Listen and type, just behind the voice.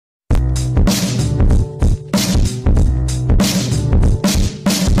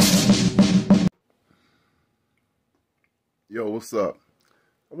Yo, what's up?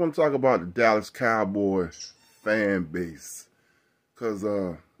 I want to talk about the Dallas Cowboys fan base. Because,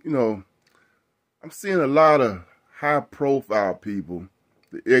 I'm seeing a lot of high-profile people,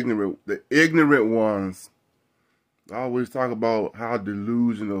 the ignorant ones, always talk about how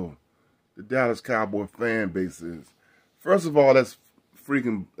delusional the Dallas Cowboy fan base is. First of all, that's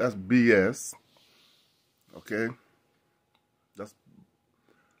BS. Okay?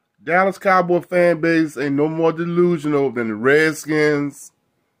 Dallas Cowboy fan base ain't no more delusional than the Redskins,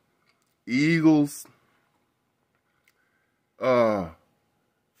 Eagles,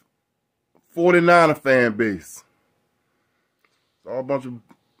 49er fan base. It's all a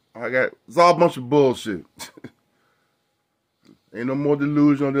bunch of bullshit. Ain't no more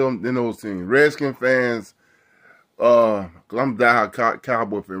delusional than those teams. Redskin fans, cause I'm a diehard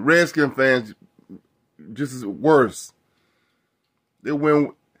Cowboy fan. Redskin fans just as worse. They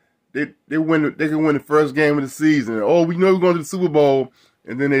can win the first game of the season. Oh, we know we're going to the Super Bowl,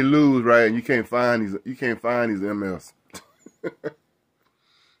 and then they lose, right? And you can't find these MS.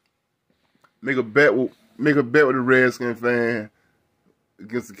 Make a bet with a Redskin fan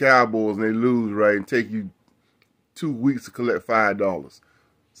against the Cowboys, and they lose, right? And take you 2 weeks to collect $5.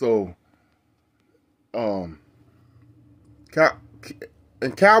 So, and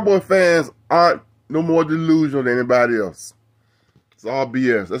Cowboy fans aren't no more delusional than anybody else. It's all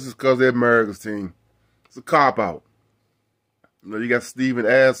BS. That's just because they're America's team. It's a cop-out. You know, you got Stephen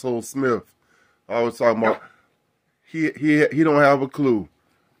Asshole Smith always talking about he don't have a clue.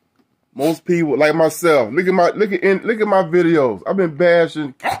 Most people, like myself, look at my videos. I've been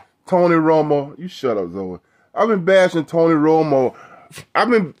bashing Tony Romo. You shut up, Zoe. I've been bashing Tony Romo. I've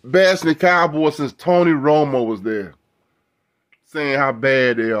been bashing the Cowboys since Tony Romo was there, saying how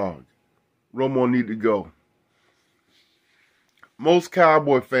bad they are. Romo need to go. Most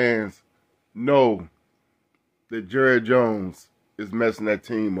Cowboy fans know that Jerry Jones is messing that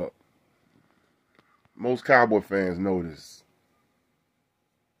team up. Most Cowboy fans know this.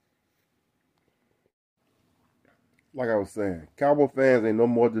 Like I was saying, Cowboy fans ain't no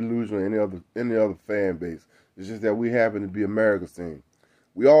more delusional than any other fan base. It's just that we happen to be America's team.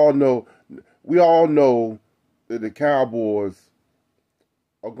 We all know that the Cowboys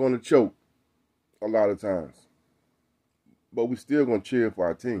are going to choke a lot of times. But we still going to cheer for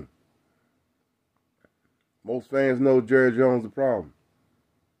our team. Most fans know Jerry Jones is the problem.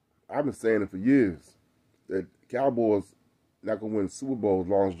 I've been saying it for years, that Cowboys not going to win the Super Bowl as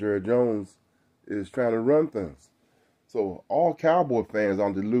long as Jerry Jones is trying to run things. So all Cowboy fans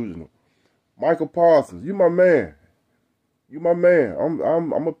are delusional. Micah Parsons, you my man. You my man.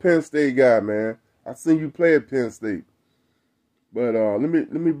 I'm a Penn State guy, man. I seen you play at Penn State. But let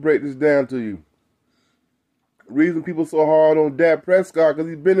me break this down to you. Reason people so hard on Dak Prescott because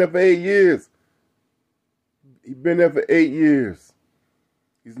he's been there for 8 years. He's been there for 8 years.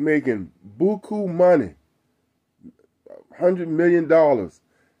 He's making buku money, $100 million,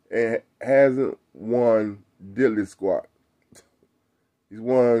 and hasn't won diddly squat. He's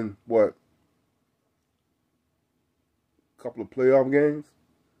won what? A couple of playoff games.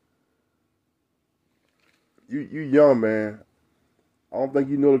 You young, man. I don't think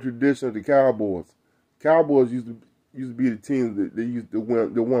you know the tradition of the Cowboys. Cowboys used to be the team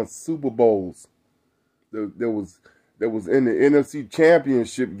that won Super Bowls. That was in the NFC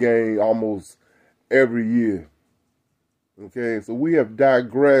Championship game almost every year. Okay, so we have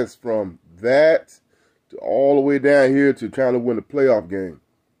digressed from that to all the way down here to trying to win a playoff game.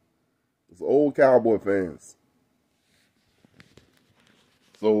 It's old Cowboy fans.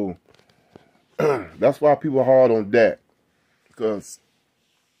 So that's why people are hard on Dak, because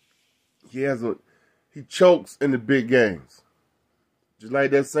he chokes in the big games. Just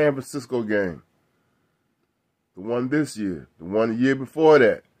like that San Francisco game. The one this year. The one the year before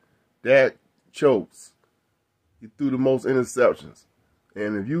that. Dak chokes. He threw the most interceptions.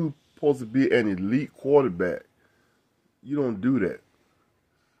 And if you're supposed to be an elite quarterback, you don't do that.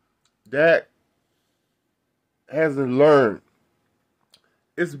 Dak hasn't learned.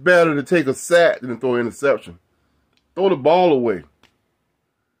 It's better to take a sack than to throw an interception. Throw the ball away.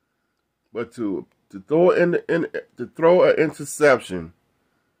 But to throw an interception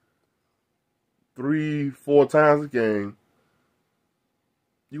 3-4 times a game,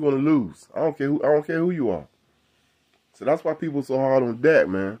 you're gonna lose. I don't care who you are. So that's why people are so hard on Dak,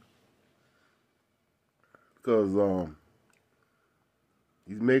 man. Because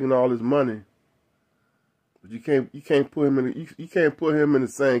he's making all this money, but you can't put him in the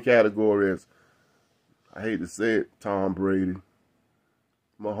same category as, I hate to say it, Tom Brady,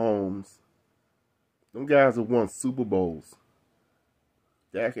 Mahomes. Them guys have won Super Bowls.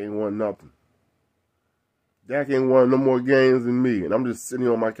 Dak ain't won nothing. Dak ain't won no more games than me, and I'm just sitting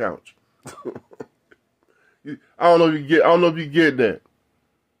here on my couch. I don't know if you get that.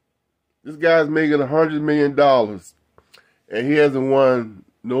 This guy's making $100 million, and he hasn't won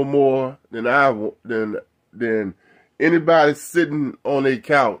no more than anybody sitting on a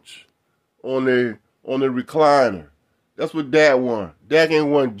couch, on a recliner. That's what Dak won. Dak ain't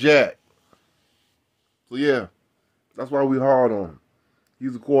won jack. So yeah, that's why we hard on him.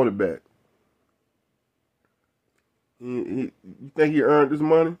 He's a quarterback. You think he earned this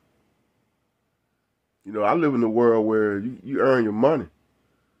money? You know, I live in a world where you earn your money.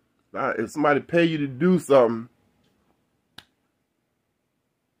 If somebody pay you to do something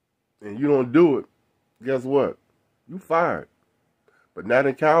and you don't do it, guess what? You fired. But not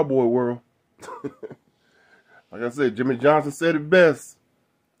in Cowboy world. Like I said, Jimmy Johnson said it best.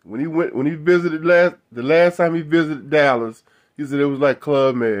 When he visited the last time he visited Dallas, he said it was like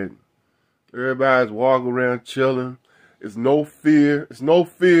Club Med. Everybody's walking around chilling. It's no fear. It's no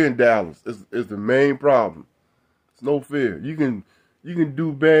fear in Dallas. It's the main problem. It's no fear. You can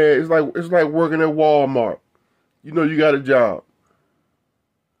do bad. It's like working at Walmart. You know you got a job.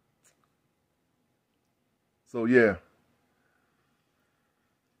 So yeah.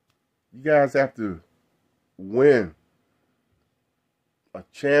 You guys have to win a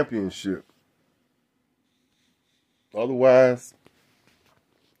championship. Otherwise,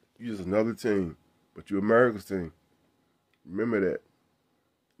 you're just another team. But you're America's team. Remember that.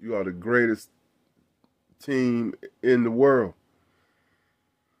 You are the greatest team in the world.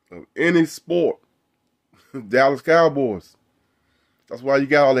 Of any sport. Dallas Cowboys. That's why you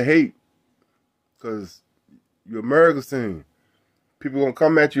got all the hate. Because you're America's team. People gonna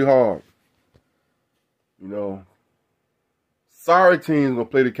come at you hard. You know. Sorry teams gonna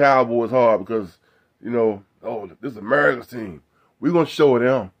play the Cowboys hard because, you know, oh, this is America's team. We're gonna show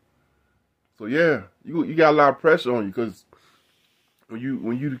them. So yeah, you got a lot of pressure on you because when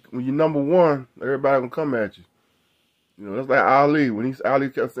you're number one, everybody gonna come at you. You know, that's like Ali. When Ali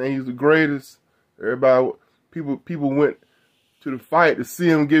kept saying he's the greatest, everybody people went to the fight to see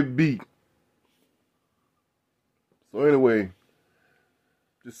him get beat. So anyway,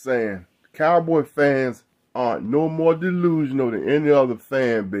 just saying, Cowboy fans aren't no more delusional than any other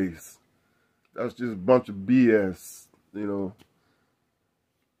fan base. That's just a bunch of BS, you know.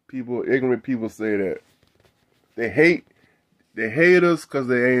 Ignorant people say that. They hate us because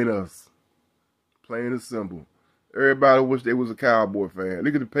they ain't us. Plain and simple. Everybody wish they was a Cowboy fan.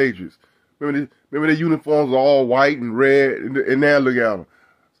 Look at the Patriots. Remember their uniforms are all white and red, and now look at them.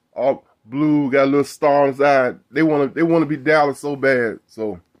 All blue, got a little star on the side. They want to be Dallas so bad.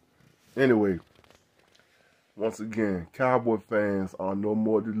 So, anyway, once again, Cowboy fans are no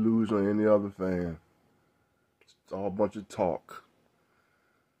more delusional than any other fan. It's all a bunch of talk.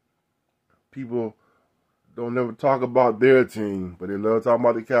 People don't never talk about their team, but they love talking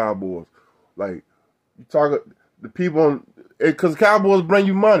about the Cowboys. Like, you talk the people, because Cowboys bring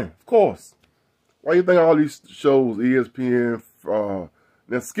you money, of course. Why you think all these shows, ESPN,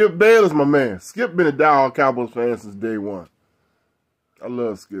 now Skip Bayless, my man. Skip been a diehard Cowboys fan since day one. I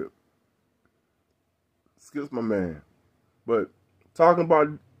love Skip. Skip's my man. But talking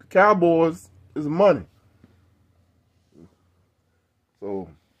about the Cowboys is money. So,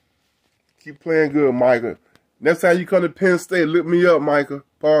 keep playing good, Micah. Next time you come to Penn State, look me up, Micah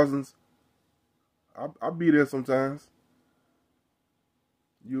Parsons. I'll be there sometimes.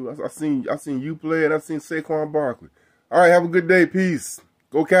 I seen you play, and I seen Saquon Barkley. All right, have a good day. Peace.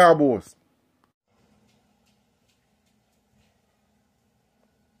 Go Cowboys.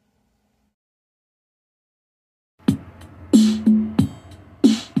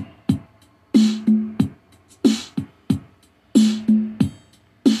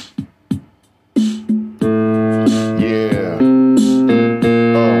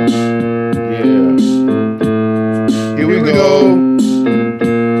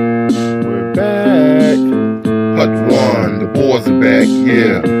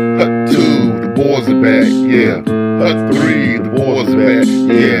 Yeah, hut 2, the boys are back, yeah. Hut 3, the boys are back,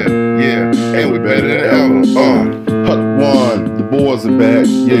 yeah. And we better than ever, Hut 1, the boys are back,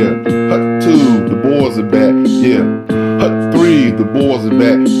 yeah. Hut 2, the boys are back, yeah. Hut 3, the boys are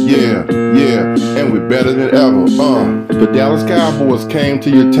back, yeah. And we better than ever, The Dallas Cowboys came to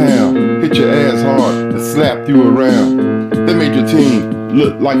your town, hit your ass hard, and slapped you around. They made your team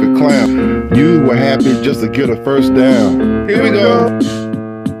look like a clown. You were happy just to get a first down. Here we go.